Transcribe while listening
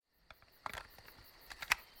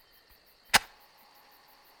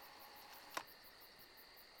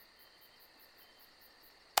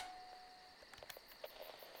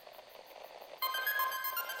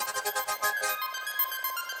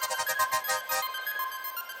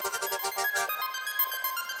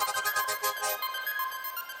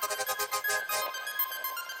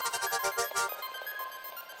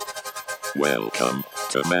Welcome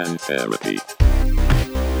to Mantherapy.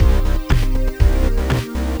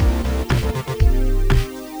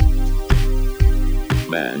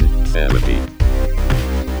 Mantherapy.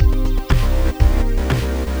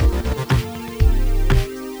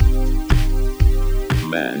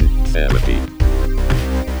 Mantherapy.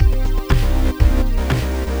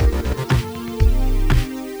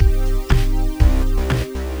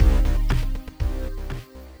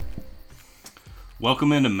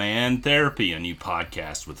 Welcome into Mantherapy, a new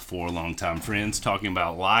podcast with four longtime friends talking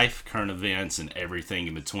about life, current events, and everything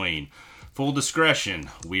in between. Full discretion,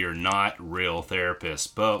 we are not real therapists,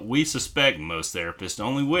 but we suspect most therapists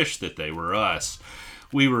only wish that they were us.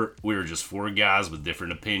 We were just four guys with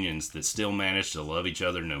different opinions that still managed to love each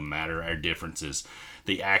other no matter our differences.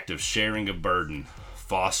 The act of sharing a burden,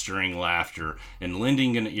 fostering laughter, and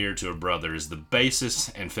lending an ear to a brother is the basis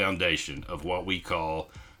and foundation of what we call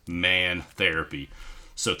Mantherapy.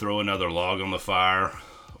 So throw another log on the fire,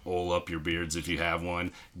 oil up your beards if you have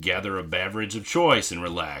one, gather a beverage of choice, and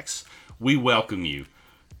relax. We welcome you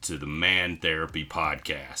to the Mantherapy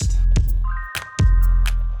podcast.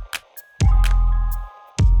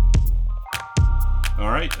 All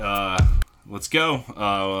right, let's go.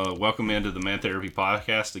 Welcome into the Mantherapy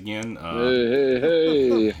podcast again.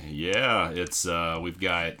 Hey. Yeah, it's we've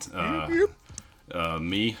got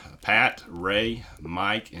me, Pat, Ray,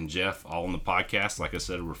 Mike, and Jeff all on the podcast. Like I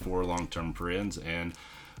said, we're four long-term friends, and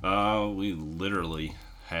we literally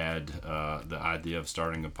had the idea of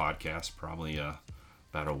starting a podcast probably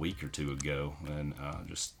about a week or two ago, and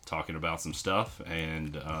just talking about some stuff,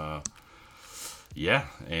 and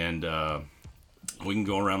we can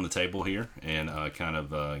go around the table here and kind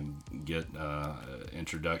of get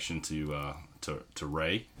introduction to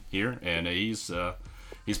Ray here, and he's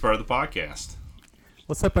part of the podcast.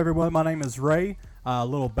 What's up, everyone? My name is Ray. A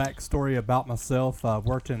little backstory about myself. I've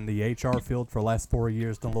worked in the HR field for the last 4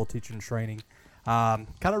 years, done a little teaching and training. Kind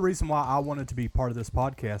of the reason why I wanted to be part of this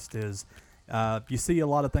podcast is you see a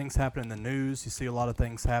lot of things happen in the news. You see a lot of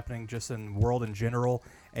things happening just in the world in general,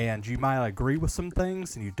 and you might agree with some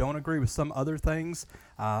things and you don't agree with some other things.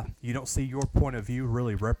 You don't see your point of view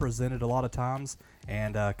really represented a lot of times,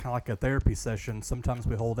 and kind of like a therapy session, sometimes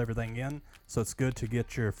we hold everything in, so it's good to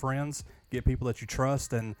get your friends, get people that you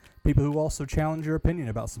trust, and people who also challenge your opinion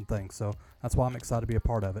about some things. So that's why I'm excited to be a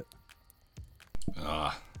part of it.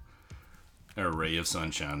 A ray of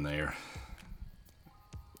sunshine there.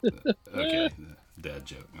 Okay, dad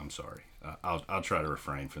joke. I'm sorry. I'll try to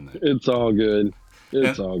refrain from that. It's all good.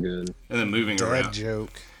 All good. And then moving dad around.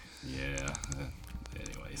 joke. Yeah.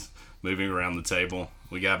 Anyways, moving around the table,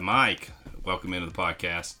 we got Mike. Welcome into the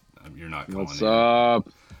podcast. You're not calling What's in. up?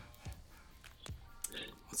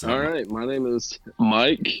 What's up? All right, my name is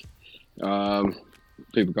Mike.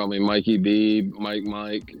 People call me Mikey B, Mike,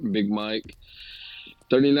 Big Mike.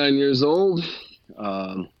 39 years old.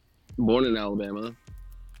 Born in Alabama.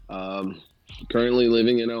 Currently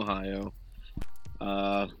living in Ohio.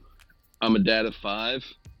 I'm a dad of 5.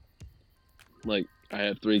 Like, I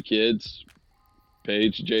have 3 kids: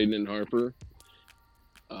 Paige, Jaden, and Harper.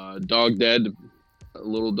 Dog dad, a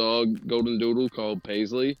little dog, golden doodle called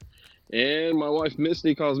Paisley. And my wife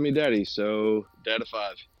Misty calls me daddy, so dad of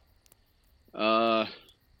 5.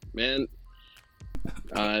 Man,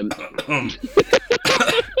 I'm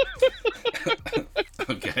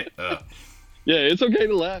Okay. yeah, it's okay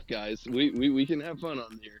to laugh, guys. We can have fun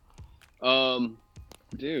on here.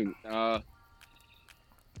 Dude,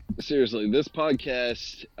 seriously, this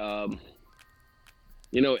podcast,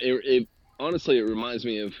 it honestly, it reminds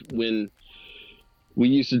me of when we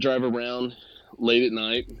used to drive around late at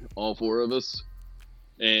night, all 4 of us,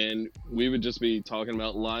 and we would just be talking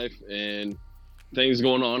about life and things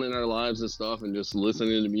going on in our lives and stuff, and just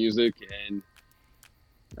listening to music. And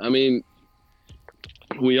I mean,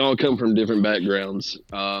 we all come from different backgrounds.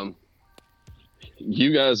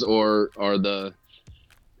 You guys are the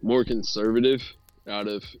more conservative out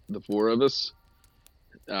of the 4 of us,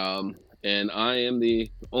 and I am the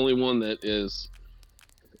only one that is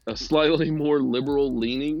a slightly more liberal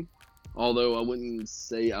leaning, although I wouldn't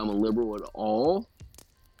say I'm a liberal at all.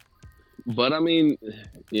 But I mean,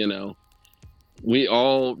 we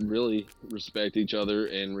all really respect each other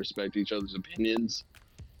and respect each other's opinions.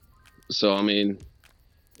 So I mean,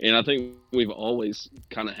 and I think we've always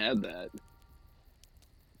kind of had that.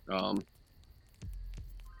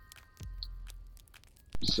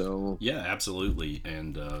 So Yeah, absolutely,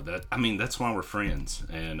 and that's why we're friends.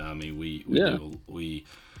 And I mean, we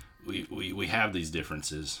we have these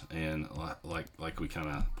differences, and like we kind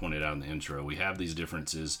of pointed out in the intro, we have these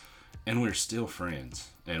differences, and we're still friends,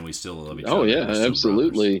 and we still love each other. Oh yeah,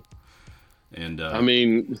 absolutely. Brothers. And I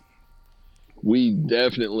mean, we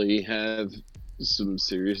definitely have some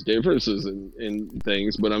serious differences in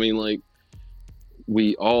things, but I mean, like,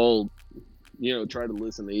 we all, try to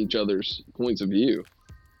listen to each other's points of view.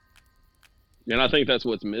 And I think that's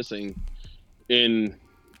what's missing in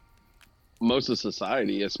most of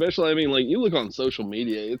society, especially, I mean, like, you look on social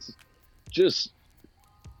media, it's just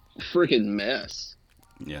freaking mess.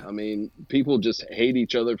 Yeah. I mean, people just hate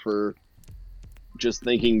each other for just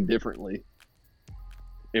thinking differently.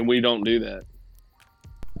 And we don't do that.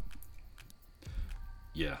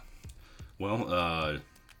 Yeah. Well,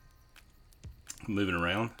 moving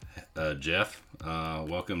around, Jeff,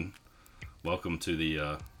 welcome to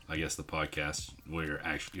the I guess the podcast where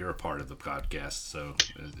you're a part of the podcast. So,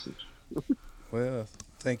 well,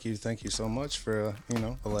 thank you so much for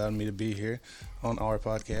allowing me to be here on our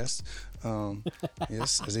podcast.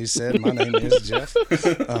 Yes, as he said, my name is Jeff.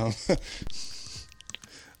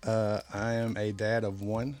 I am a dad of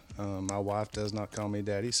one. My wife does not call me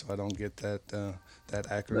daddy, so I don't get that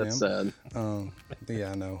acronym. That's sad.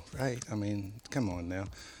 Yeah, I know, right? I mean, come on now.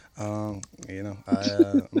 My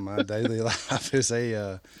daily life is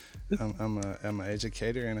I'm an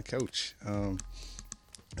educator and a coach, and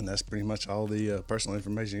that's pretty much all the personal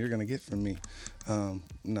information you're gonna get from me.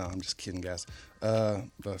 No, I'm just kidding, guys.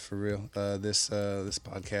 But for real, this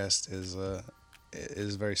podcast is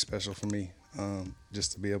very special for me.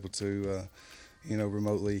 Just to be able to,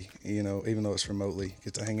 remotely, even though it's remotely,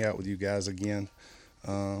 get to hang out with you guys again,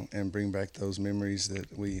 and bring back those memories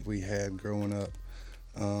that we had growing up.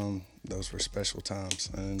 Those were special times,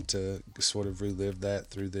 and to sort of relive that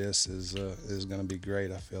through this is going to be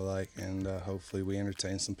great, I feel like, and hopefully we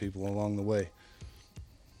entertain some people along the way.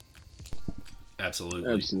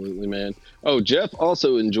 Absolutely, man. Oh, Jeff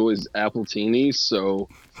also enjoys appletini, so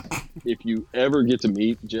if you ever get to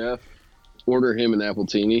meet Jeff, order him an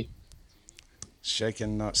appletini.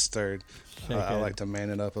 Shaken, not stirred. I like to man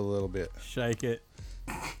it up a little bit. Shake it.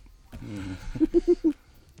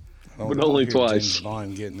 But only twice. James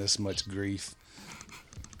Bond getting this much grief.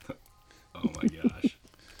 Oh my gosh.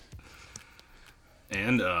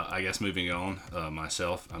 And I guess moving on,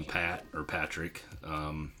 myself, I'm Patrick.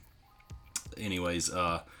 Anyways,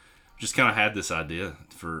 just kind of had this idea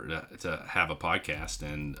to have a podcast,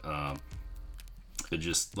 and it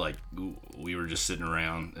just, like, we were just sitting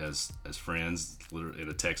around as friends in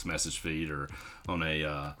a text message feed or on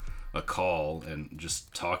a call and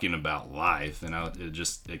just talking about life, and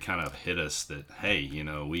it kind of hit us that, hey,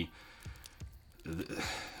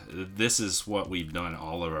 this is what we've done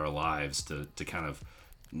all of our lives to kind of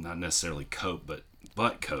not necessarily cope, but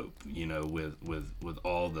cope, with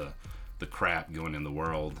all the crap going in the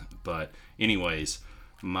world. But anyways,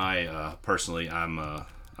 my personally, I'm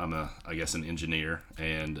I guess an engineer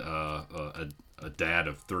and a dad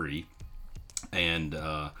of 3, and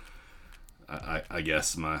I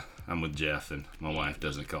guess I'm with Jeff, and my wife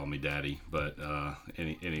doesn't call me daddy, but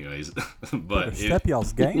anyways, but step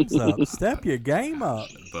y'all's games up. Step your game up.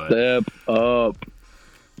 Step up.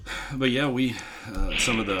 But yeah, we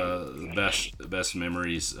some of the best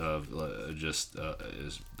memories of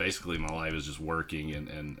is basically my life is just working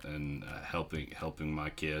and helping my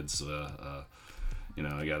kids. I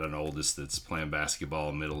got an oldest that's playing basketball,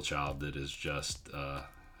 a middle child that is just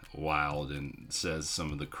wild and says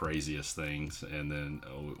some of the craziest things, and then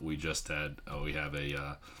we have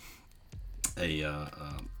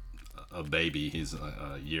a baby. He's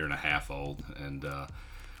a year and a half old, and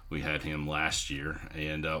we had him last year,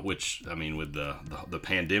 and which, I mean, with the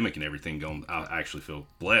pandemic and everything going, I actually feel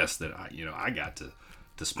blessed that I got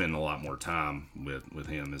to spend a lot more time with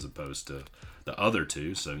him as opposed to the other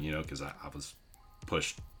two. So because I was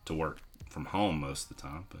pushed to work from home most of the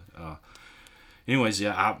time, but anyways,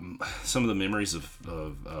 yeah, some of the memories of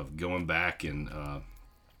going back, and I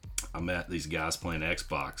met these guys playing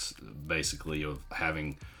Xbox, basically, of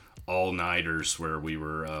having all-nighters where we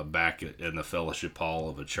were back in the fellowship hall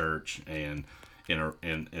of a church and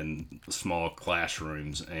in small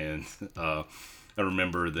classrooms, and I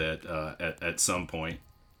remember that at some point,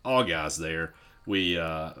 all guys there, we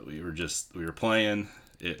were playing.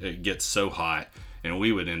 It gets so hot, and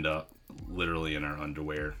we would end up literally in our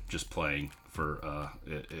underwear just playing for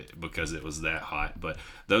because it was that hot. But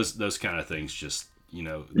those kind of things just you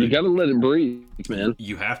gotta let it breathe, man.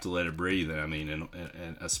 You have to let it breathe. I mean, and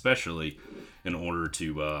especially in order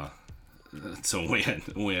to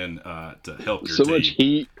win to help your team. So team. Much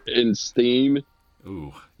heat and steam.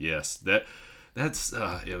 Ooh, yes, that's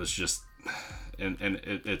it was just and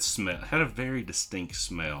it had a very distinct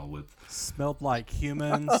smell with Smelled like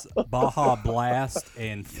humans, Baja Blast,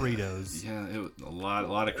 and Fritos. yeah, a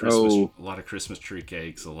lot of Christmas Oh. a lot of Christmas tree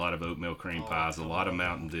cakes, a lot of oatmeal cream pies, a lot of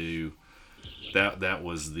Mountain Dew. That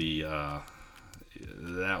was the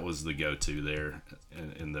go-to there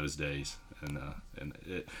in those days,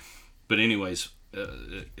 but anyways,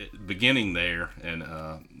 beginning there, and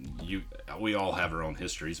we all have our own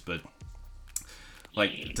histories, but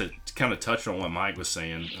like to kind of touch on what Mike was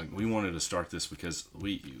saying, like we wanted to start this because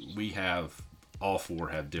we have all four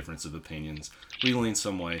have difference of opinions. We lean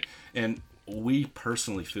some way, and we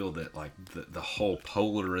personally feel that like the whole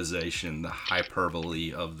polarization, the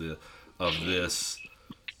hyperbole of this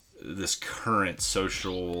current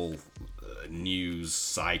social news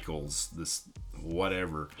cycles, this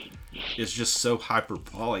whatever, is just so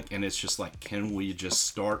hyperbolic, and it's just like, can we just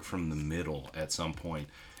start from the middle at some point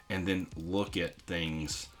and then look at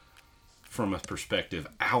things from a perspective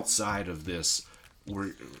outside of this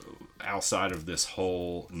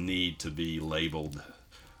whole need to be labeled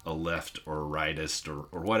a left or a rightist or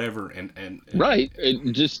whatever, and Right.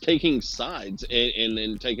 Just taking sides and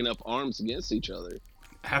then taking up arms against each other.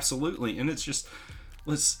 absolutely. And it's just,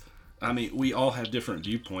 we all have different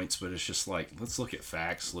viewpoints, but it's just like, let's look at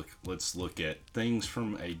facts. Let's look at things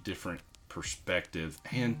from a different perspective.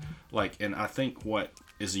 And I think what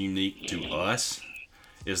is unique to us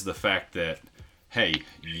is the fact that, hey,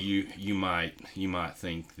 you might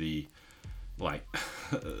think the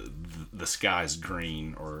sky's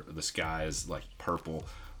green or the sky is like purple,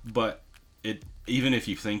 but even if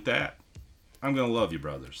you think that, I'm gonna love you,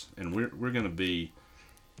 brothers, and we're gonna be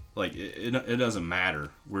like, it doesn't matter.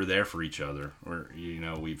 We're there for each other.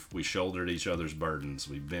 We shouldered each other's burdens.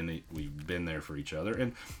 We've been there for each other,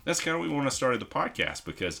 and that's kind of what we want to start the podcast,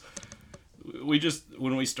 because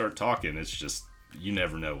when we start talking, it's just, you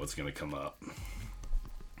never know what's going to come up.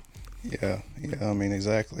 Yeah. I mean,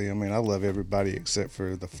 exactly. I mean, I love everybody except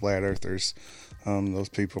for the flat earthers. Those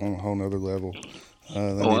people on a whole nother level.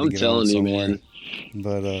 I'm telling you, man.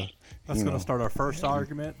 But That's going to start our first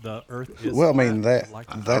argument. The Earth is well, I flat. mean that.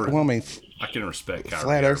 I can respect Kyrie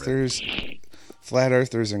flat Irving. flat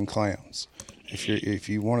earthers, and clowns. If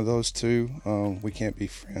you one of those two, we can't be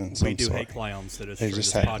friends. We I'm do sorry. hate clowns. That is It true.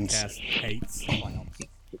 just This happens. podcast hates clowns.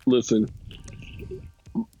 Listen,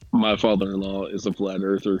 my father-in-law is a flat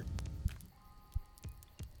earther.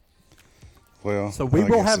 Well, So we I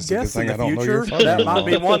will guess have it's a good guests in thing the I don't know your future. That might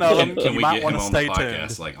be father-in-law. one of them. Can You we might get want him to on the stay podcast?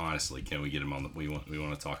 tuned. Like, honestly, can we get him on we want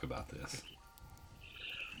to talk about this.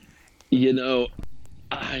 You know,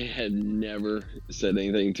 I had never said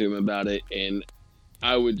anything to him about it, and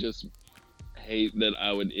I would just hate that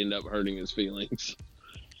I would end up hurting his feelings.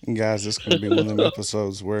 Guys, this is going to be one of them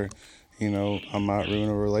episodes where, I might ruin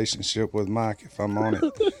a relationship with Mike if I'm on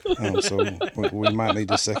it. So we might need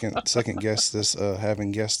to second guess this,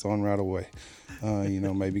 having guests on right away.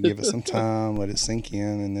 Maybe give it some time, let it sink in,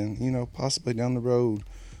 and then, possibly down the road,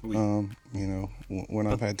 when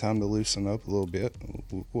I've had time to loosen up a little bit,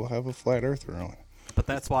 we'll have a flat earther on. But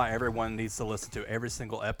that's why everyone needs to listen to every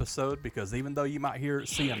single episode, because even though you might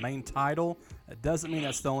see a main title, it doesn't mean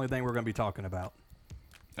that's the only thing we're going to be talking about.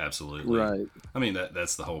 Absolutely. Right. I mean,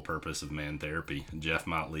 that's the whole purpose of Man Therapy. Jeff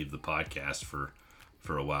might leave the podcast for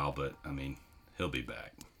a while, but I mean, he'll be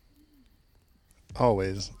back. I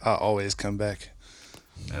always come back.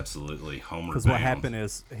 Absolutely. Homeward Because what bound. happened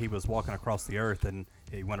is he was walking across the earth and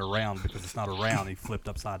he went around, because it's not around, he flipped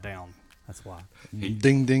upside down. That's why.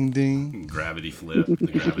 Ding, ding, ding. Gravity flip, the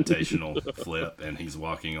gravitational flip, and he's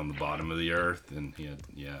walking on the bottom of the earth, and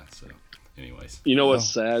so anyways. You know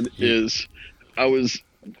what's sad is I was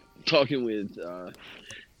talking with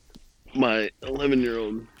my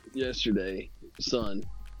 11-year-old yesterday, son,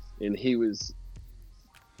 and he was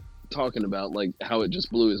talking about like how it just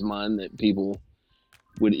blew his mind that people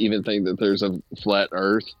would even think that there's a flat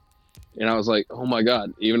earth. And I was like, oh my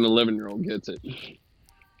God, even an 11-year-old gets it.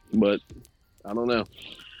 But I don't know.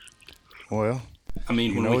 Well, I mean,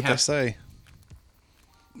 you when know we what they have, say.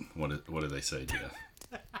 what do they say, Jeff?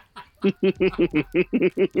 What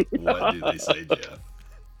do they say, Jeff?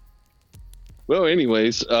 Well,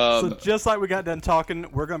 anyways, So just like we got done talking,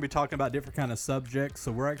 we're going to be talking about different kind of subjects.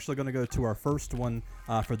 So we're actually going to go to our first one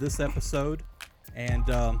for this episode, and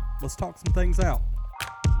let's talk some things out.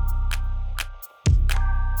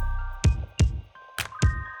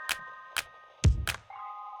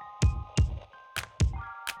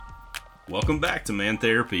 Welcome back to Man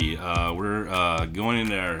Therapy. We're going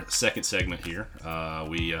into our second segment here.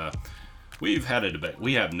 We've had a debate.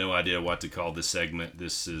 We have no idea what to call this segment.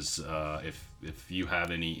 This is if you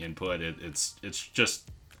have any input, it's just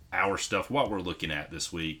our stuff, what we're looking at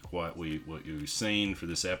this week, what we've seen for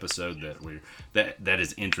this episode that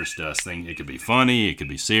has interested us. It could be funny, it could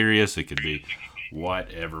be serious, it could be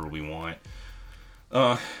whatever we want.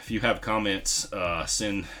 If you have comments,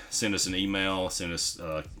 send us an email, send us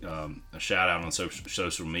a shout out on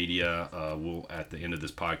social media. We'll, at the end of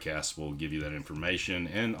this podcast, we'll give you that information,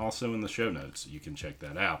 and also in the show notes, you can check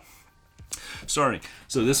that out. So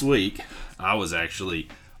this week I was actually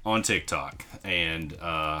on TikTok, and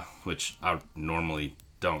which I normally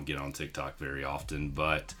don't get on TikTok very often,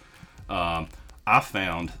 but I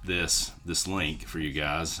found this link for you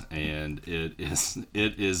guys, and it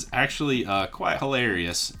is actually quite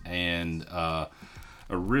hilarious, and I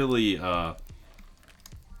really want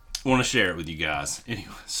to share it with you guys. Anyway,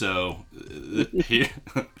 so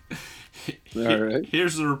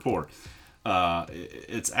here's the report.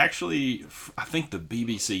 It's actually, I think the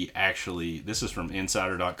BBC actually, this is from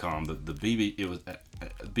insider.com, but the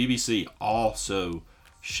BBC also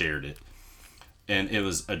shared it, and it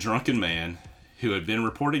was a drunken man who had been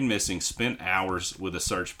reported missing spent hours with a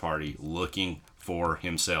search party looking for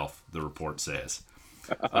himself, the report says.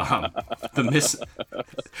 The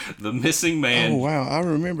missing man. Oh wow, I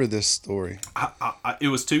remember this story. It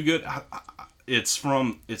was too good. It's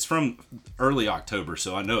from early October,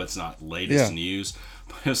 so I know it's not latest news.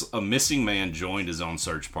 But a missing man joined his own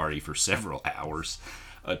search party for several hours.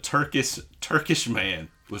 A Turkish man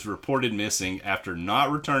was reported missing after not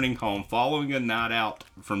returning home following a night out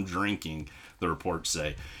from drinking, the reports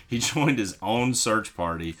say. He joined his own search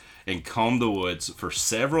party and combed the woods for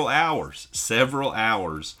several hours,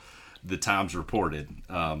 the Times reported.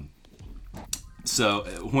 So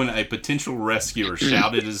when a potential rescuer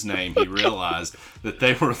shouted his name, he realized that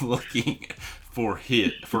they were looking for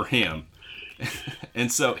him.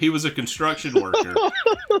 And so he was a construction worker.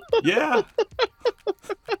 Yeah.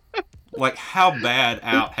 Like, how bad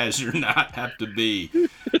out has your night have to be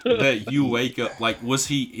that you wake up? Like, was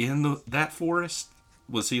he in that forest?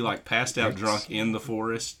 Was he like passed out drunk in the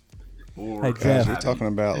forest? Or Hey, Jeff, we're talking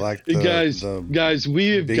about like guys, we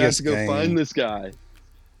have got to go game. find this guy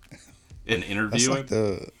and interview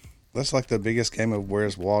him. That's like the biggest game of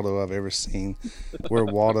Where's Waldo I've ever seen, where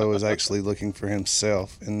Waldo is actually looking for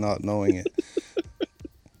himself and not knowing it.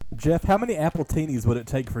 Jeff, how many Appletinis would it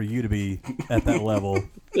take for you to be at that level?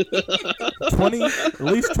 20, at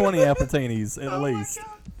least 20 Appletinis, at least.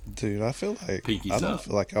 Dude, I feel like Pinkies I don't up.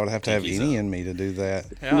 feel like I would have to have Pinkies any up. in me to do that.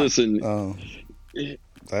 Yeah. Listen,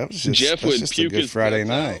 That was just Jeff that's would just a puke good his Friday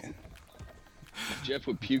guts night. Jeff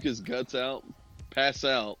would puke his guts out, pass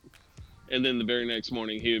out, and then the very next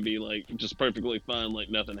morning he would be like just perfectly fine, like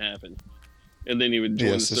nothing happened. And then he would join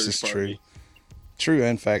Yes, the this search is party. true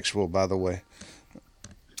and factual, by the way.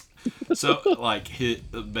 So, like,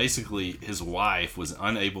 basically, his wife was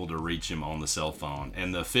unable to reach him on the cell phone,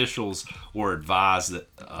 and the officials were advised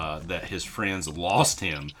that his friends lost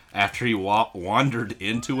him after he wandered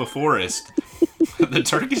into a forest. The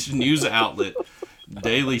Turkish news outlet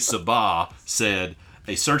Daily Sabah said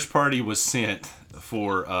a search party was sent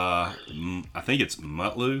for, I think it's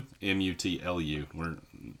Mutlu, M-U-T-L-U.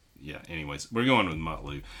 Anyways, we're going with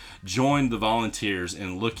Mutlu. Joined the volunteers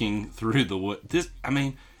in looking through the wood.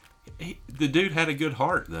 The dude had a good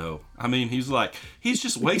heart, though. I mean, he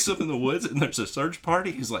just wakes up in the woods and there's a search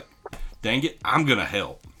party. He's like, dang it, I'm going to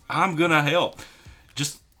help.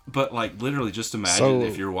 But like, literally, just imagine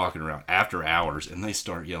if you're walking around after hours and they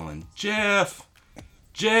start yelling, Jeff.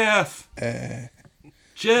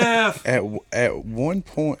 At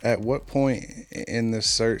what point in this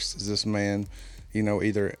search does this man,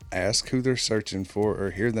 either ask who they're searching for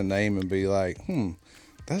or hear the name and be like,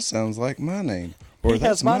 that sounds like my name. Or He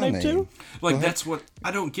has my name too? Like, that's what,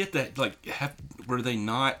 I don't get that. Like, were they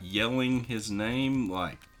not yelling his name,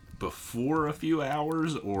 like, before a few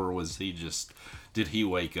hours? Or did he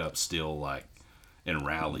wake up still, like, and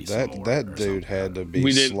rally some more? That dude had to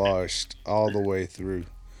be sloshed all the way through.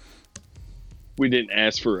 We didn't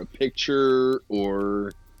ask for a picture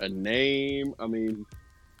or a name. I mean,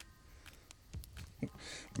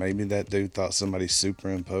 maybe that dude thought somebody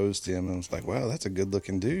superimposed him and was like, wow, that's a good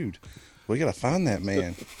looking dude. We got to find that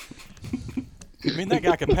man. I mean, that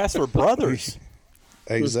guy can pass for brothers.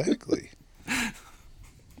 Exactly.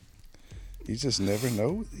 You just never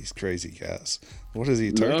know with these crazy guys. What is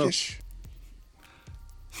he, Turkish?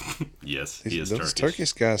 Yes, he is Those Turkish.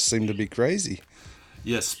 Turkish guys seem to be crazy.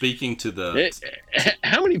 Yes, speaking to the...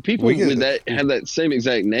 how many people would have that same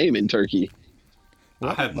exact name in Turkey?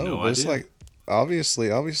 I have no idea. It's like, obviously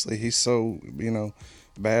he's so,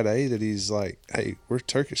 bad A that he's like, hey, we're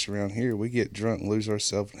Turkish around here. We get drunk, lose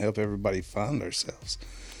ourselves, and help everybody find ourselves.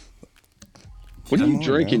 What do you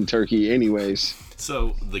drink in Turkey anyways?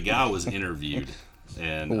 So the guy was interviewed,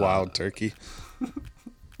 and Wild turkey.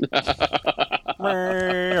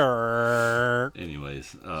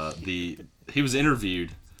 anyways, he was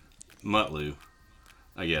interviewed, Mutlu,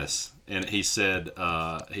 I guess, and he said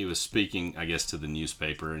he was speaking, I guess, to the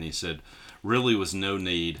newspaper, and he said really was no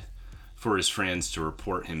need for his friends to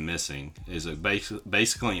report him missing. Is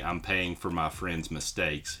basically I'm paying for my friend's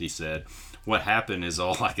mistakes. He said what happened is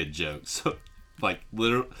all like a joke. So like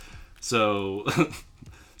literally, so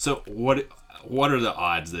so what are the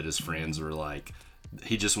odds that his friends were like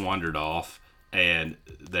he just wandered off? And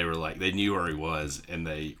they were like, they knew where he was, and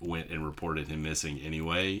they went and reported him missing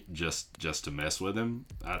anyway, just to mess with him.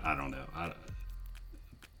 I don't know.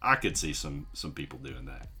 I could see some people doing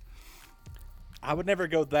that. I would never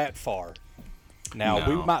go that far. Now, No.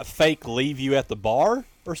 we might fake leave you at the bar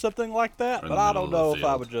or something like that, Or but the I middle don't of the know if I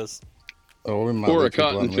field. would just... Or we might Or a leave people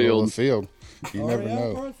out cotton in the middle of the field. You never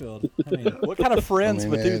know. Cornfield. I mean, What kind of friends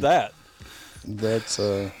would do that? That's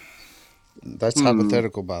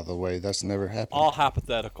hypothetical, by the way. That's never happened. All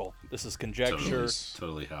hypothetical. This is conjecture.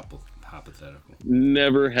 Totally hypothetical.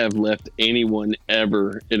 Never have left anyone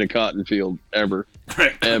ever in a cotton field ever,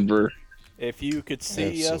 ever. If you could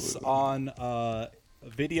see us Absolutely. on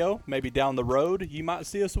video, maybe down the road, you might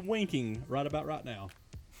see us winking right about right now.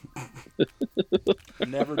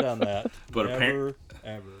 Never done that. But Never,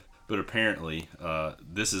 ever. But apparently,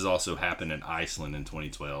 this has also happened in Iceland in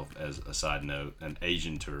 2012. As a side note, an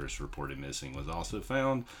Asian tourist reported missing was also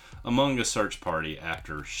found among a search party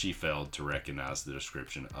after she failed to recognize the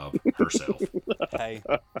description of herself. Hey,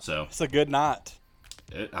 So, it's a good night.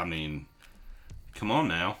 I mean, come on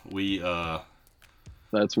now. We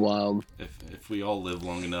That's wild. if we all live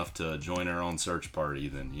long enough to join our own search party,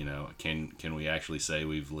 then can we actually say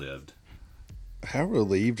we've lived? How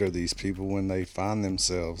relieved are these people when they find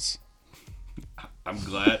themselves? I'm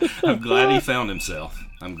glad he found himself.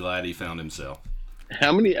 I'm glad he found himself.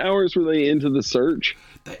 How many hours were they into the search?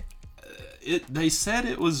 They said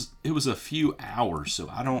it was a few hours, so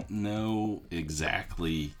I don't know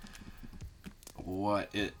exactly what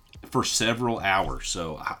it for several hours.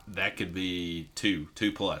 So that could be two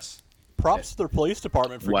plus. Props to their police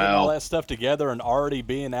department for getting Wow. all that stuff together and already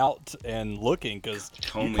being out and looking, because you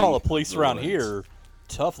Combing call the police the around woods. here,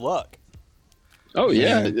 tough luck. Oh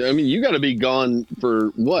yeah, Yeah. I mean you got to be gone for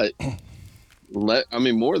what?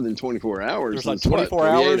 More than 24 hours. There's like It's what, 24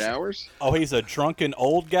 48 hours? hours. Oh, he's a drunken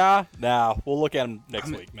old guy? Nah, we'll look at him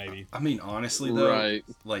next week, maybe. I mean, honestly though, Right.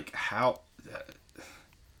 like how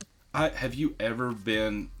have you ever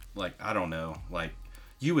been like, I don't know, like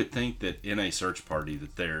you would think that in a search party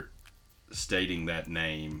that they're stating that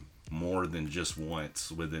name more than just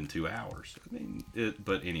once within 2 hours. I mean,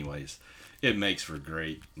 but anyways, it makes for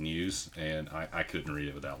great news, and I couldn't read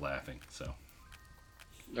it without laughing. So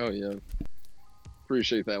Oh yeah.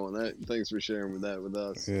 Appreciate that one. Thanks for sharing that with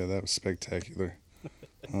us. Yeah, that was spectacular.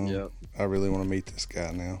 Yeah. I really want to meet this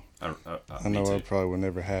guy now. I know it probably will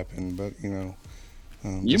never happen, but You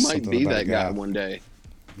just might something be about that a guy one day.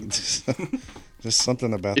 Just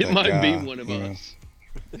something about It that might guy. be one of us.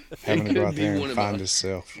 Having to could go out be there one and of find us.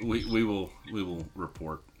 himself. we will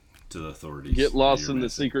report to the authorities. Get lost You're in the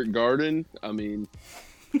missing. secret garden. I mean,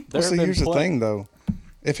 Well, There see, have been here's the plenty- thing, though.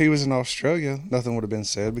 If he was in Australia, nothing would have been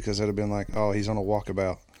said because it'd have been like, oh, he's on a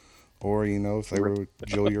walkabout. Or, if they were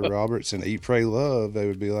Julia Roberts and Eat, Pray, Love, they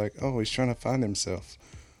would be like, oh, he's trying to find himself.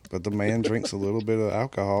 But the man drinks a little bit of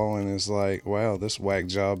alcohol and is like, wow, this whack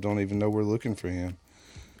job don't even know we're looking for him.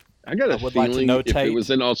 I got a I would like to feeling if it notate- was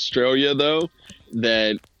in Australia though,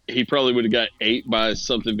 that he probably would have got ate by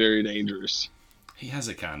something very dangerous. He has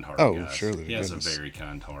a kind heart. Oh, guys. surely, He has goodness. a very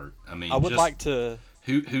kind heart. I mean, I would just, like to...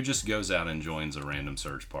 who just goes out and joins a random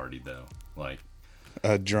search party though? Like,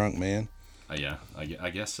 A drunk man. yeah, I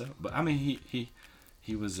guess so. But I mean,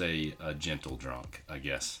 he was a gentle drunk, I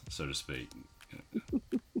guess, so to speak.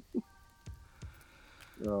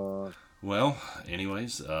 Well,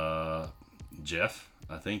 anyways, Jeff,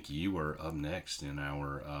 I think you were up next in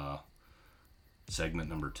our segment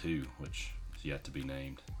number 2, which is yet to be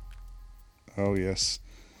named. Oh, yes.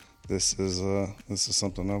 This is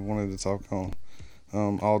something I've wanted to talk on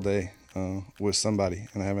all day with somebody,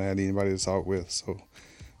 and I haven't had anybody to talk with. So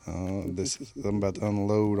I'm about to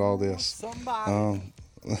unload all this. Somebody.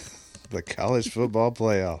 The college football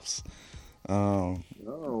playoffs. Oh.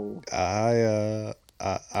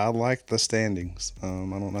 I like the standings. I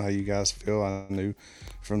don't know how you guys feel. I knew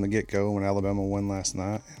from the get-go when Alabama won last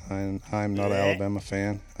night, and I'm not an Alabama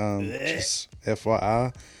fan. Just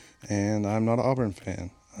FYI, and I'm not an Auburn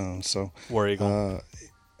fan. War Eagle.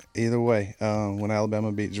 Either way, when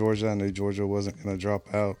Alabama beat Georgia, I knew Georgia wasn't going to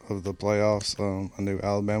drop out of the playoffs. I knew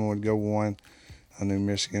Alabama would go 1. I knew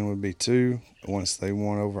Michigan would be 2 once they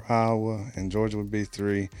won over Iowa, and Georgia would be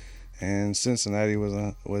 3, and Cincinnati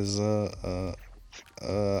I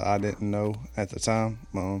didn't know at the time.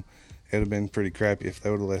 It'd have been pretty crappy if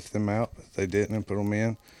they would have left them out, but they didn't and put them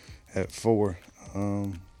in at 4.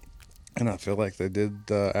 And I feel like they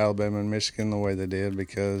did Alabama and Michigan the way they did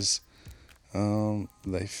because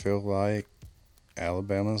they feel like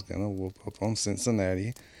Alabama's going to whoop up on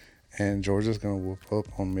Cincinnati and Georgia's going to whoop up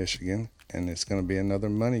on Michigan, and it's going to be another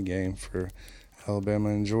money game for Alabama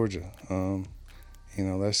and Georgia.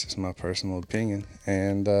 That's just my personal opinion.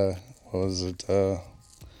 And what was it? I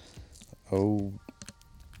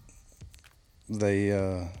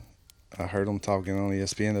heard them talking on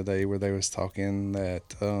ESPN today where they was talking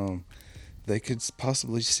that they could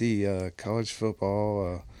possibly see a college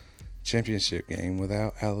football championship game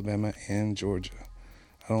without Alabama and Georgia.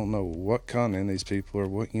 I don't know what continent these people or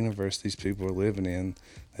what universe these people are living in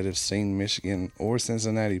that have seen Michigan or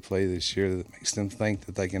Cincinnati play this year that makes them think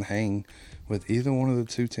that they can hang with either one of the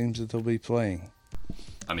 2 teams that they'll be playing.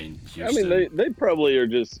 I mean, Houston. they probably are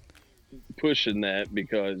just pushing that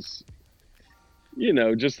because,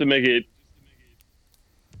 just to make it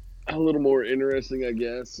a little more interesting, I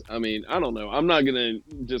guess. I mean, I don't know. I'm not going to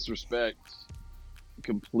disrespect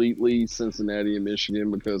completely Cincinnati and Michigan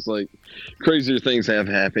because, crazier things have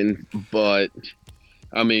happened. But,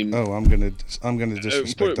 I mean... Oh, I'm gonna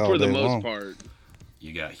disrespect all for the day most long. part.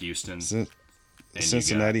 You got Houston.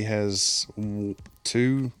 Cincinnati has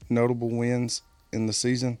 2 notable wins in the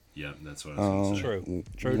season. Yeah, that's what I was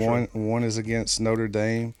True. One is against Notre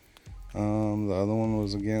Dame. The other one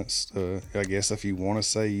was against, I guess if you want to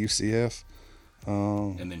say UCF.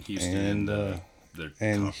 And then Houston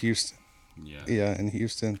and Houston. Yeah, and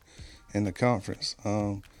Houston in the conference.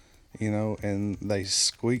 And they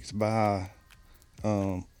squeaked by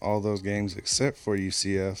all those games except for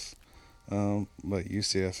UCF. But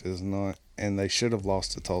UCF is not, and they should have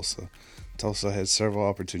lost to Tulsa. Tulsa had several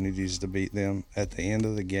opportunities to beat them at the end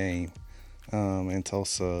of the game, and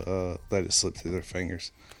Tulsa let it slip through their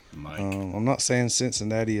fingers. I'm not saying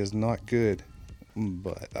Cincinnati is not good,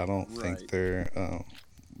 but I don't think they're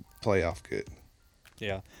playoff good.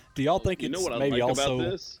 Yeah. Do y'all think it's what I maybe like also?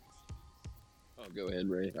 About this? Oh, go ahead,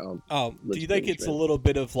 Ray. Do you think it's a little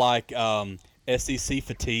bit of SEC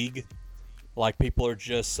fatigue? Like people are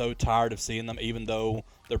just so tired of seeing them, even though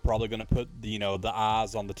they're probably going to put the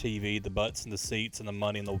eyes on the TV, the butts in the seats, and the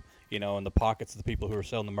money in the in the pockets of the people who are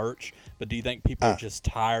selling the merch. But do you think people are just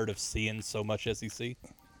tired of seeing so much SEC?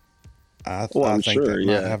 I think that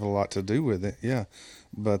might have a lot to do with it, yeah.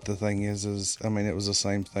 But the thing is I mean, it was the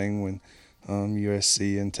same thing when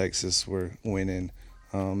USC and Texas were winning.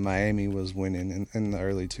 Miami was winning in the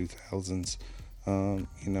early 2000s.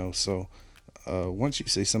 So once you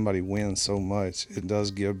see somebody win so much, it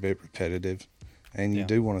does get a bit repetitive, and you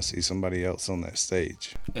do want to see somebody else on that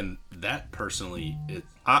stage. And that personally,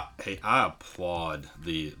 I applaud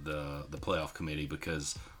the playoff committee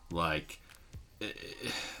because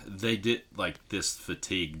they did this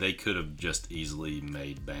fatigue. They could have just easily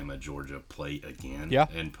made Bama Georgia play again,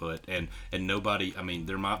 and nobody. I mean,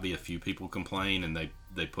 there might be a few people complain, and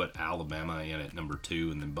they put Alabama in at number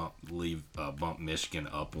 2, and then bump Michigan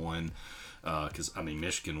up 1, because I mean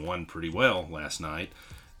Michigan won pretty well last night,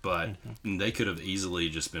 but they could have easily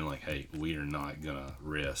just been like, hey, we are not gonna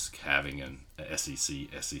risk having an SEC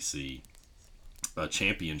a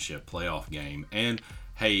championship playoff game. And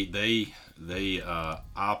hey, I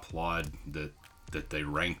applaud that they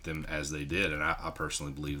ranked them as they did, and I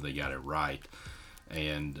personally believe they got it right.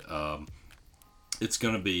 And it's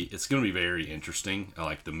gonna be very interesting.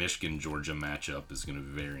 Like the Michigan Georgia matchup is gonna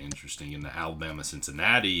be very interesting, and the Alabama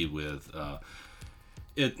Cincinnati with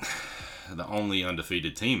the only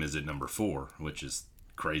undefeated team is at number 4, which is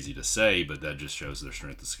crazy to say, but that just shows their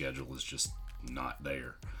strength of schedule is just not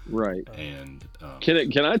there. Right. And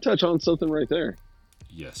can I touch on something right there?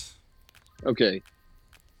 Yes. Okay.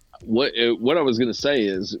 What I was going to say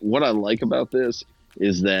is what I like about this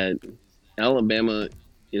is that Alabama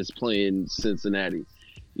is playing Cincinnati.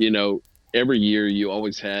 Every year you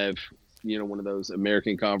always have, one of those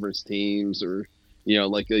American Conference teams or,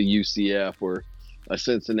 like a UCF or a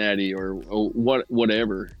Cincinnati or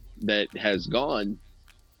whatever that has gone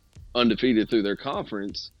undefeated through their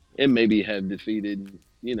conference and maybe have defeated,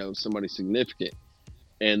 somebody significant.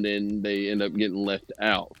 And then they end up getting left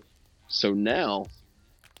out. So now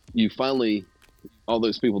you finally, all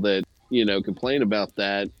those people that, complain about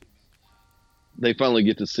that, they finally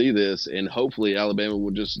get to see this, and hopefully Alabama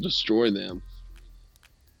will just destroy them.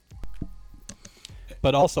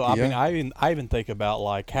 But also, I mean, I even think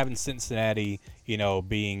about having Cincinnati,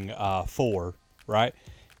 being 4, right?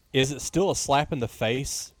 is it still a slap in the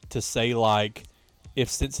face to say, like, if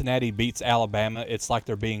Cincinnati beats Alabama, it's like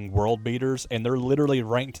they're being world beaters, and they're literally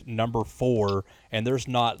ranked number 4, and there's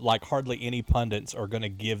not, like, hardly any pundits are going to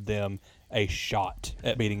give them a shot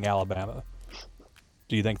at beating Alabama?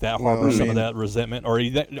 Do you think that harbors some of that resentment, or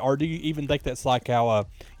do you even think that's like how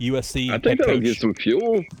USC I think head that'll coach? get some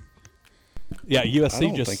fuel. Yeah, I USC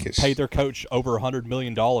don't just think it's- paid their coach over $100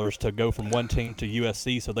 million to go from one team to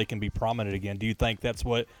USC so they can be prominent again. Do you think that's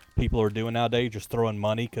what people are doing nowadays, just throwing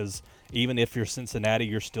money? Because even if you're Cincinnati,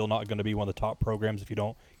 you're still not going to be one of the top programs if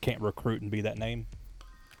you can't recruit and be that name.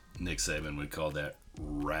 Nick Saban would call that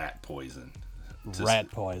rat poison.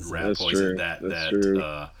 Rat poison. Rat That's poison. true. That That's true.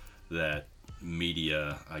 that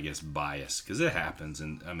media, I guess, bias, because it happens,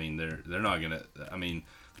 and I mean they're not gonna. I mean,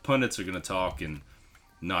 the pundits are gonna talk and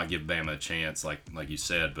not give Bama a chance, like you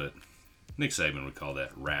said, but Nick Saban would call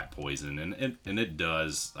that rat poison, and it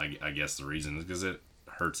does. I guess the reason is because it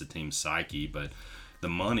hurts the team's psyche, but the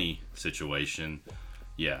money situation,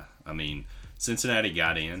 yeah. I mean, Cincinnati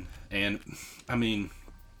got in, and I mean,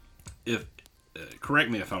 if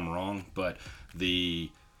correct me if I'm wrong, but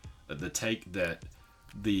the take that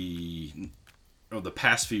the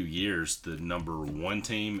past few years, the number 1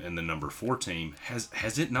 team and the number 4 team has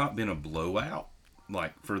it not been a blowout?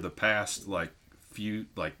 Like for the past few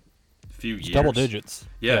years, Double digits.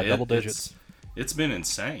 Yeah, double digits. It's been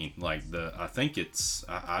insane. Like I think it's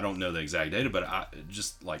I don't know the exact data, but I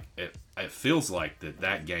just like it feels like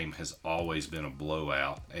that game has always been a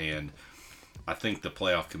blowout, and I think the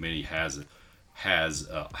playoff committee has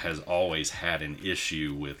always had an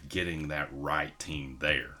issue with getting that right team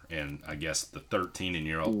there, and I guess the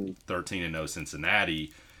 13-0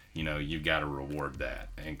 Cincinnati, you got to reward that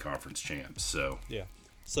and conference champs. So Yeah.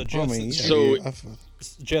 So Jeff,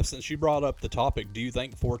 Jeff, since you brought up the topic, do you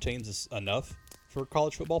think 4 teams is enough for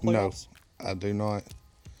college football playoffs? No, I do not.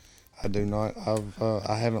 I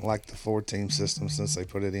haven't liked the 4-team system since they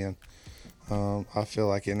put it in. I feel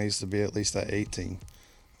like it needs to be at least an 8 team.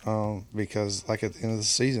 Because like at the end of the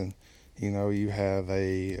season, you have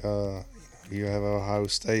Ohio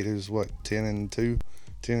State who's 10-2,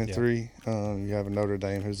 10-3. You have a Notre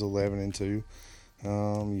Dame who's 11-2.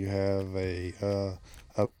 You have a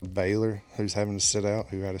Baylor who's having to sit out,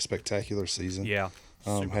 who had a spectacular season. Yeah.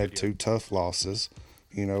 Had 2 tough losses.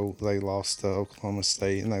 They lost to Oklahoma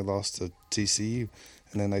State and they lost to TCU,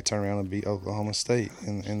 and then they turn around and beat Oklahoma State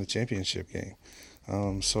in the championship game.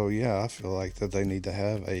 So yeah, I feel like that they need to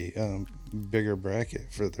have a bigger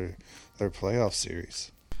bracket for their playoff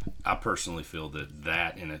series. I personally feel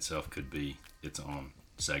that in itself could be its own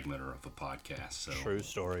segment or of a podcast. So True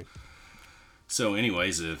story. So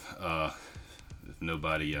anyways, if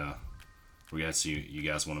nobody, we got you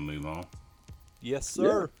guys want to move on? Yes,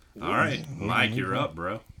 sir. Yeah. All right, Mike, you're up,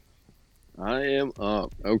 bro. I am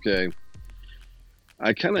up. Okay.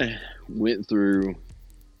 I kind of went through.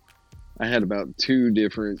 I had about 2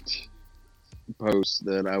 different posts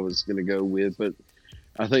that I was going to go with, but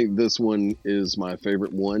I think this one is my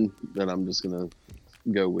favorite one that I'm just going to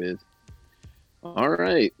go with. All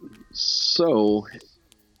right. So,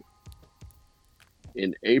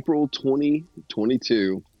 in April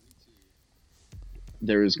 2022,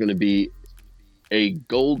 there is going to be a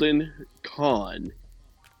Golden Con.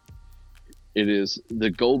 It is the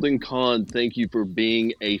Golden Con Thank You for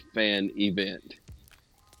Being a Fan event.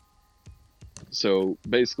 So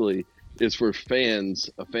basically, it's for fans,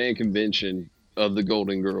 a fan convention of the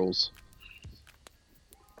Golden Girls.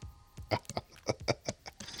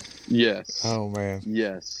 Yes. Oh man,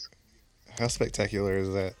 Yes. how spectacular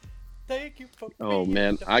is that? Thank you for Oh being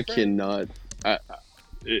man, the I friend. cannot.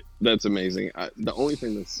 That's amazing. The only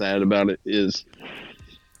thing that's sad about it is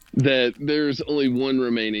that there's only one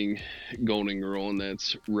remaining Golden Girl, and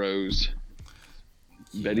that's Rose,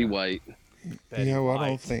 Betty White. Betty I don't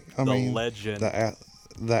White, think. the legend.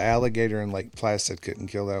 The alligator in Lake Placid couldn't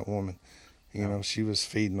kill that woman. She was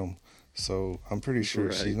feeding them. So I'm pretty sure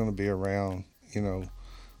Right. she's going to be around.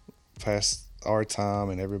 Past our time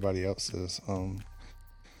and everybody else's.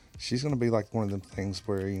 She's going to be like one of them things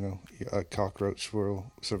where a cockroach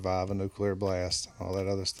will survive a nuclear blast and all that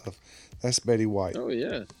other stuff. That's Betty White. Oh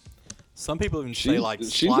yeah. Some people even say like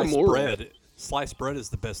she's sliced immoral. bread. Sliced bread is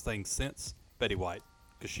the best thing since Betty White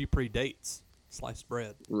because she predates sliced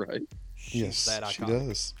bread. Right. She's Yes, that she iconic.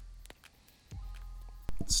 does.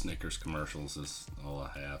 Snickers commercials is all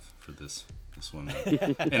I have for this one,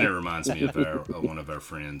 and it reminds me of one of our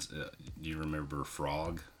friends. Do you remember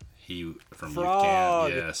Frog? He from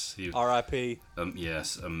Frog! Youth Camp. Yes, R.I.P.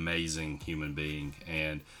 Yes, amazing human being,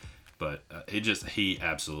 but he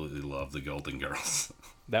absolutely loved the Golden Girls.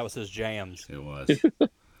 That was his jams. It was.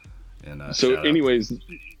 And So, shout out. anyways,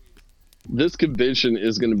 this convention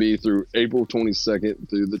is going to be through April 22nd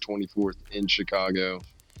through the 24th in Chicago.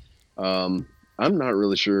 I'm not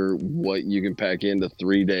really sure what you can pack into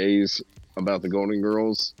 3 days about the Golden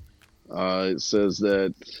Girls. It says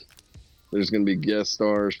that there's going to be guest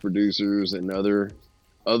stars, producers, and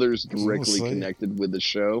others directly connected with the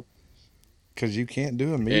show. Because you can't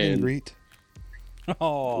do a meet and greet.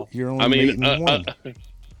 Oh, You're only meeting one.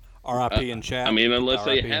 R.I.P. in chat. I mean, unless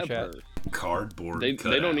they RIP in have chat. her. Cardboard They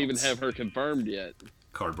cutouts. don't even have her confirmed yet.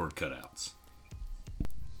 Cardboard cutouts.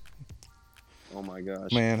 Oh my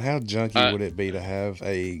gosh. Man, how junky would it be to have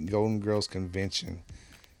a Golden Girls convention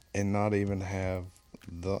and not even have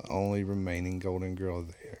the only remaining Golden Girl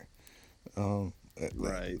there?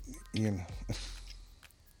 Right. You know.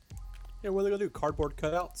 Yeah, what are they gonna do? Cardboard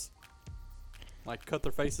cutouts? Like cut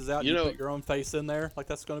their faces out? You You know- put your own face in there? Like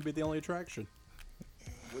that's gonna be the only attraction?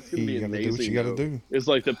 What's going to be You gotta do amazing what you gotta though, do. is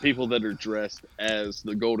like the people that are dressed as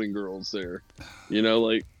the Golden Girls there. You know,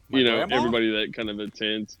 like, My grandma? everybody that kind of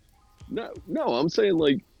attends. No, I'm saying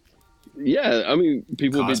like, yeah, I mean,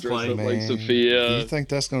 people be dressed Cosplay. up Man, like do Sophia. you think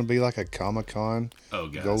that's going to be like a Comic-Con Oh,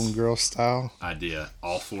 guys. Golden Girl style? Idea.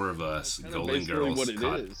 All four of us, Kinda Golden basically Girls what it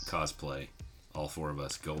is. cosplay. All four of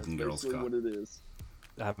us, Golden Girls Basically what it is.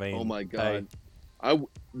 I mean, Oh my hey, god.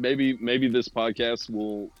 Maybe this podcast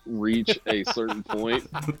will reach a certain point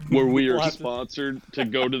where we are We'll have to- sponsored to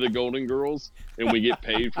go to the Golden Girls and we get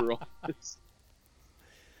paid for all this.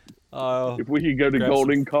 If we could go to grab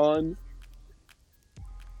Golden Con.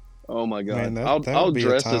 Oh my god. Man, that I'll would be a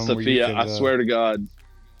dress as time where you Sophia, could, I swear to God.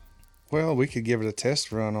 Well, we could give it a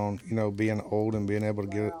test run on, being old and being able to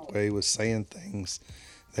get away with saying things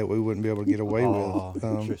that we wouldn't be able to get away Oh, with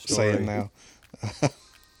true story. saying now.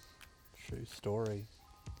 True story.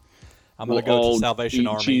 I'm We'll gonna go all to Salvation eat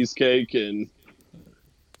Army. cheesecake and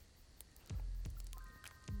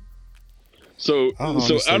so I so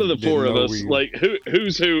honestly out of the four didn't of know us, we- like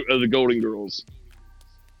who's who of the Golden Girls?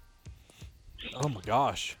 Oh my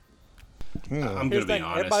gosh! Yeah. I'm Here's gonna the be thing: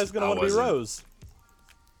 honest. everybody's gonna I want to be wasn't- Rose.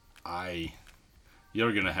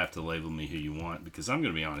 You're gonna have to label me who you want because I'm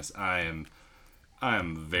gonna be honest. I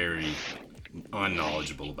am very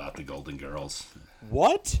unknowledgeable about the Golden Girls.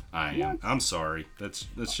 What? I am. I'm sorry. That's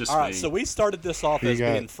just All right, me. so we started this off You as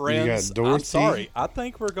got- being you friends. got I'm Dorothy. sorry. I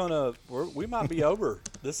think we might be over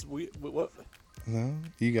this. What? No,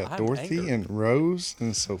 you got I'm Dorothy angered. and Rose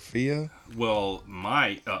and Sophia. Well,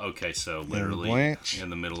 okay, so literally Blanche. in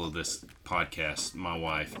the middle of this podcast, my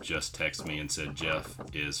wife just texted me and said Jeff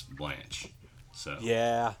is Blanche. So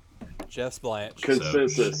Yeah, Jeff's Blanche.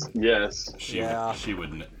 Consensus, yes. Yeah. she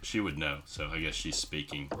would know. So I guess she's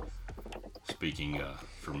speaking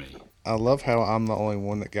for me. I love how I'm the only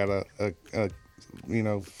one that got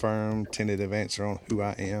a firm tentative answer on who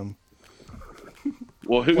I am.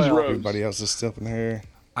 Well, who's Rose? Everybody else is still in here.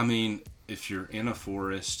 I mean, if you're in a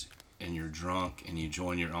forest and you're drunk and you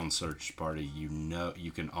join your own search party,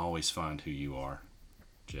 you can always find who you are,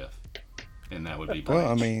 Jeff. And that would be Blanche.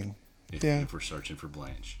 Well, I mean, if we're searching for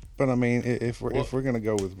Blanche. but I mean, if we're gonna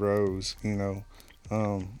go with Rose,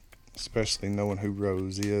 especially knowing who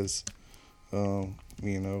Rose is,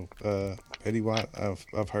 Betty White,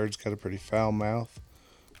 I've heard's got a pretty foul mouth.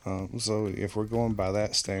 So if we're going by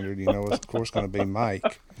that standard, it's of course going to be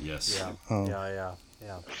Mike. Yes. Yeah.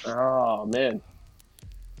 Oh man.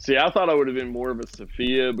 See, I thought I would have been more of a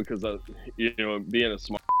Sophia because of being a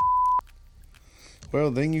smart. Well,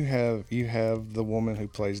 then you have the woman who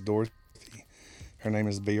plays Dorothy. Her name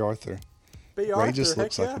is B. Arthur. B. Ray Arthur, just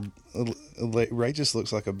heck looks yeah. Ray just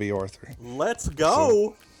looks like a B. Arthur. Let's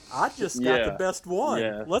go. I just got the Yeah. best one.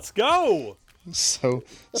 Yeah. Let's go. So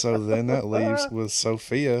then that leaves with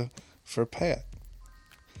Sophia for Pat.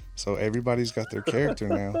 So everybody's got their character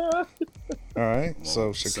now. All right.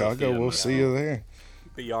 So Chicago, Sophia we'll must see you there.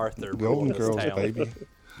 B. Arthur. Golden rule this Girls, town. baby.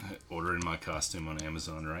 Ordering my costume on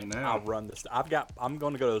Amazon right I'll now. run this. I'm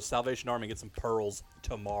going to go to Salvation Army and get some pearls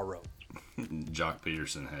tomorrow. Jock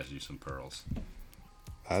Peterson has you some pearls.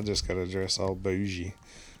 I just got to dress all bougie.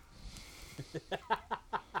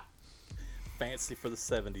 Fancy for the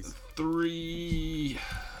 70s.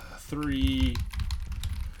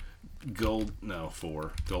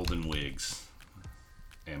 Four golden wigs.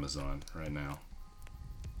 Amazon right now.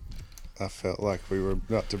 I felt like we were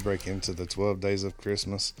about to break into the 12 days of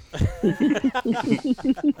Christmas.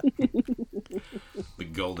 The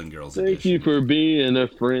Golden Girls Thank edition. you for being a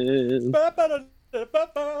friend.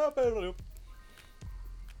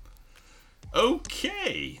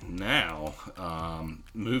 Okay, now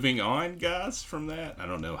moving on, guys. From that, I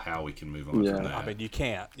don't know how we can move on Yeah. from that. I mean, you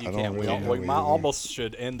can't. You I don't can't. really know We either. almost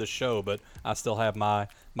should end the show, but I still have my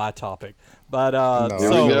topic. But No,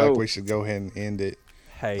 Here I we feel go. like we should go ahead and end it.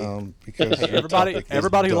 Hey, because hey, your everybody, topic is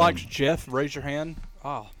everybody who dumb. likes Jeff, raise your hand.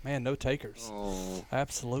 Oh man, no takers. Oh,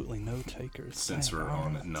 Absolutely no takers. Since Dang, we're all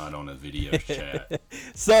on right. not on a video chat.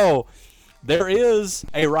 So, there is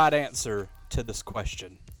a right answer to this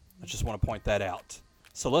question. I just want to point that out.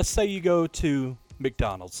 So let's say you go to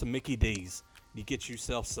McDonald's, some Mickey D's. You get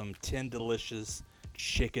yourself some 10 delicious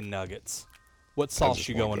chicken nuggets. What I sauce just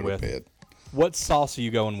you wanna going go to with? bed. What sauce are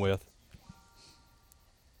you going with?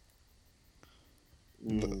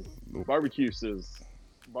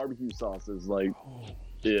 barbecue sauce is like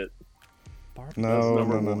it. No,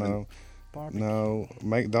 number no, no, one. no, Barbecue. no.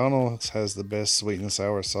 McDonald's has the best sweet and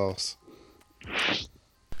sour sauce.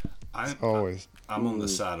 I'm Always. I'm on the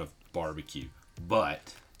side of barbecue,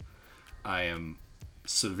 but I am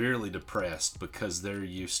severely depressed because there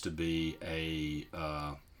used to be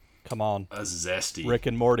Come on. a zesty Rick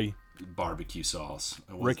and Morty. barbecue sauce.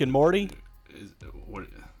 Rick and Morty? What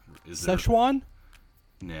is there? Szechuan?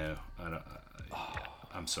 No, I don't.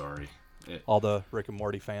 I'm sorry. All the Rick and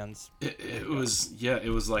Morty fans. It was It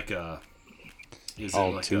was like a. Is All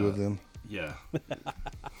it like two a, of them. Yeah.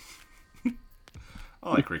 I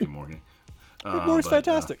like Rick and Morty. Rick and Morty's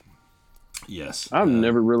fantastic. Yes. I've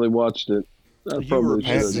never really watched it. I You were, probably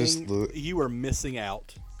Pat should. just missing, look- you were missing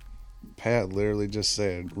out. Pat literally just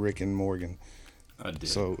said Rick and Morgan, I did.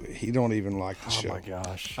 so he don't even like the Oh show. my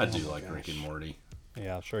gosh. I do like Rick and Morty.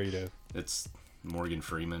 Yeah, sure you do. It's Morgan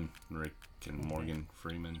Freeman, Rick and Morgan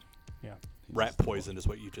Freeman. Yeah. Rat poison is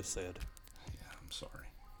what you just said. Yeah, I'm sorry.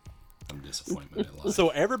 I'm disappointed in life. So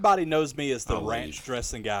everybody knows me as the I'll ranch leave.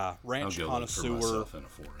 dressing guy, I'll ranch go look for connoisseur. myself in a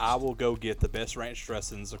forest. I will go get the best ranch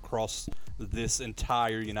dressings across this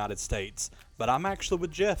entire United States. But I'm actually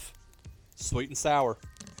with Jeff. Sweet and sour.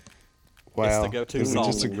 Wow. the go-to Did we sauce.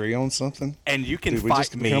 just agree on something? And you can Did we fight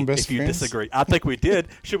just me become best if you friends? disagree. I think we did.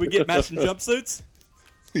 Should we get matching jumpsuits?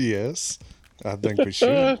 Yes, I think we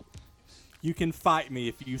should. You can fight me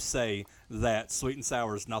if you say that sweet and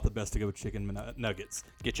sour is not the best to go with chicken nuggets.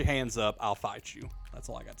 Get your hands up. I'll fight you. That's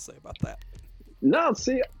all I got to say about that. No,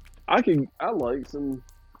 see, I like some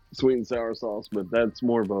sweet and sour sauce, but that's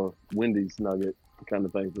more of a Wendy's nugget kind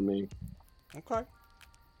of thing for me. Okay.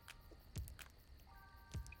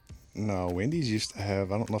 No, Wendy's used to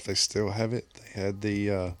have. I don't know if they still have it. They had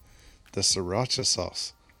the sriracha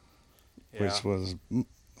sauce, Yeah. which was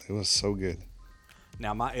it was so good.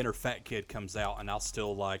 Now my inner fat kid comes out, and I'll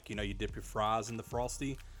still you dip your fries in the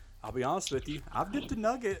Frosty. I'll be honest with you, I've dipped a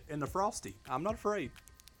nugget in the Frosty. I'm not afraid.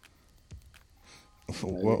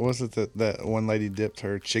 What was it that one lady dipped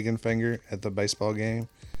her chicken finger at the baseball game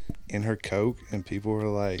in her Coke, and people were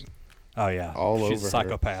like, Oh yeah, All she's over a her.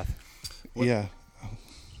 psychopath. "Yeah,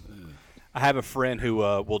 I have a friend who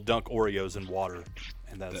will dunk Oreos in water,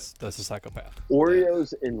 and that's a psychopath.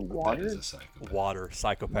 Oreos in That water? is a psychopath. Water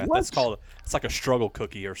psychopath. What? That's called. It's like a struggle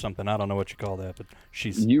cookie or something. I don't know what you call that, but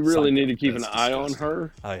she's. You really psycho. need to keep an That's eye on disgusting.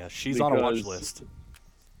 her. Oh yeah, she's on a watch because- list.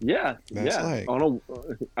 Yeah, That's yeah. like-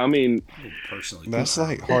 I mean, Personally, that's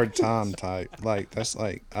like hard time type. Like that's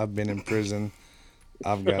like I've been in prison.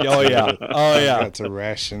 I've got Oh yeah, oh I've yeah. got to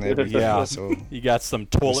ration everything. Yeah. So You got some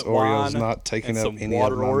this toilet Oreo's wine not taking and up some any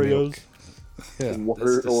water of my Oreos. milk. Yeah.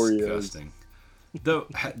 water That's Oreos. disgusting. Though,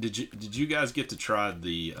 did you guys get to try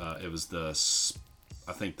the? It was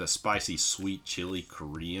I think the spicy sweet chili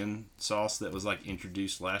Korean sauce that was like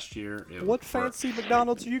introduced last year. What fancy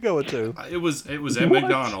McDonald's are you going to? It was at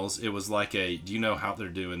McDonald's. It was like do you know how they're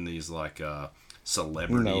doing these like No.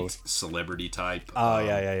 celebrity type? Oh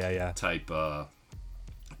yeah.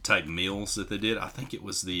 Type meals that they did. I think it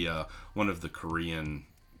was the one of the Korean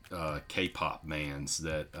K-pop bands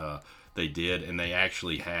that they did, and they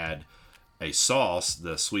actually had a sauce,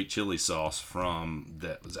 the sweet chili sauce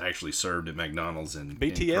that was actually served at McDonald's in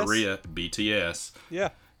BTS? Korea. BTS. Yeah.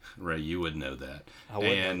 Ray, you would know that. I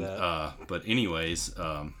would know that. But anyways,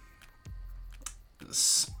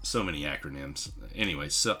 so many acronyms.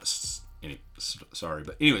 Anyways, sorry,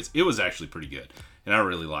 but anyways, it was actually pretty good, and I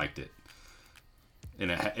really liked it.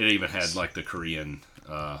 And it even had like the Korean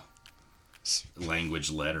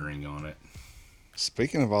language lettering on it.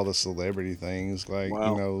 Speaking of all the celebrity things, like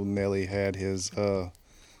Wow. Nelly had his what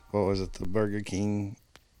was it, the Burger King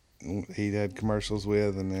he had commercials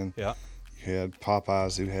with, and then Yeah. you had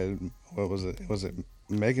Popeyes who had what was it? Was it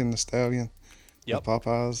Megan Thee Stallion? Yep. With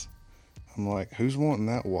Popeyes. I'm like, who's wanting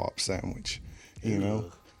that WAP sandwich? You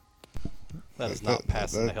know? That is That- not that-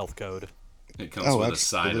 passing the that- health code. It comes Oh, with a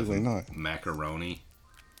side of absolutely not. macaroni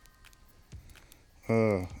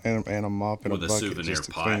And a mop and With a a bucket souvenir just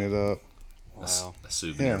to pot. clean it up. Wow. a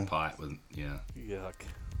souvenir Yeah. pot with Yuck.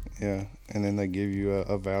 Yeah, and then they give you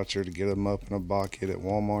a voucher to get them up in a bucket at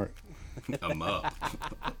Walmart. a mup.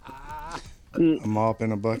 A mop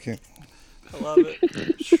in a bucket. I love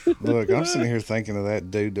it. Look, I'm sitting here thinking of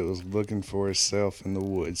that dude that was looking for himself in the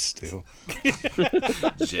woods still.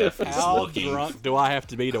 Jeff is How looking. drunk do I have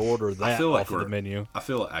to be to order that off of the menu? I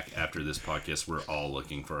feel like after this podcast, we're all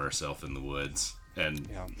looking for ourselves in the woods, and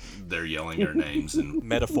they're yelling our names, and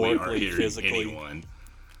Metaphorically, we aren't hearing physically. anyone.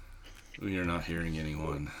 We are not hearing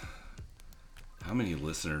anyone. How many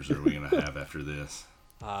listeners are we going to have after this?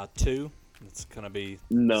 2. It's gonna be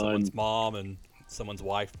None. someone's mom and someone's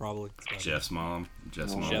wife, probably. Jeff's mom.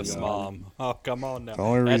 Jeff's mom. Jeff's mom. Oh, come on now. The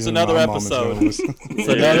only That's reason another my mom is episode. gonna listen- It's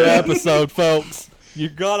another episode, folks. You're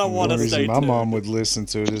gonna The want only to stay reason my tuned. mom would listen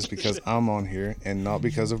to it is because I'm on here and not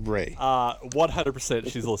because of Ray.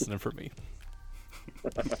 100% she's listening for me.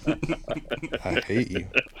 I hate you.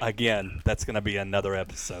 Again, that's gonna be another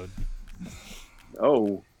episode.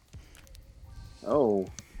 Oh.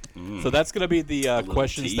 So that's gonna be the A little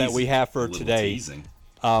questions that we tease- have a for little today. teasing.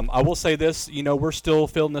 I will say this, we're still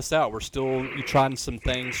filling this out. We're still trying some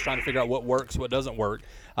things, trying to figure out what works, what doesn't work.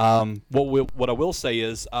 What I will say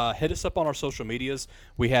is hit us up on our social medias.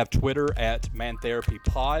 We have Twitter at Mantherapy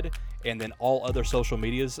Pod, and then all other social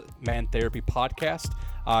medias, Mantherapy Podcast.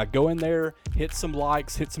 Go in there, hit some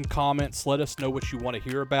likes, hit some comments, let us know what you want to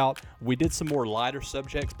hear about. We did some more lighter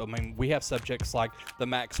subjects, but we have subjects like the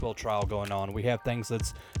Maxwell trial going on. We have things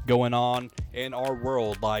that's going on in our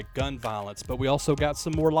world like gun violence, but we also got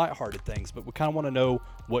some more lighthearted things. But we kind of want to know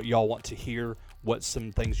what y'all want to hear, what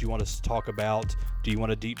some things you want us to talk about. Do you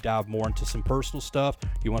want to deep dive more into some personal stuff?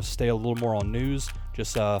 You want to stay a little more on news?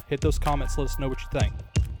 Just hit those comments, let us know what you think.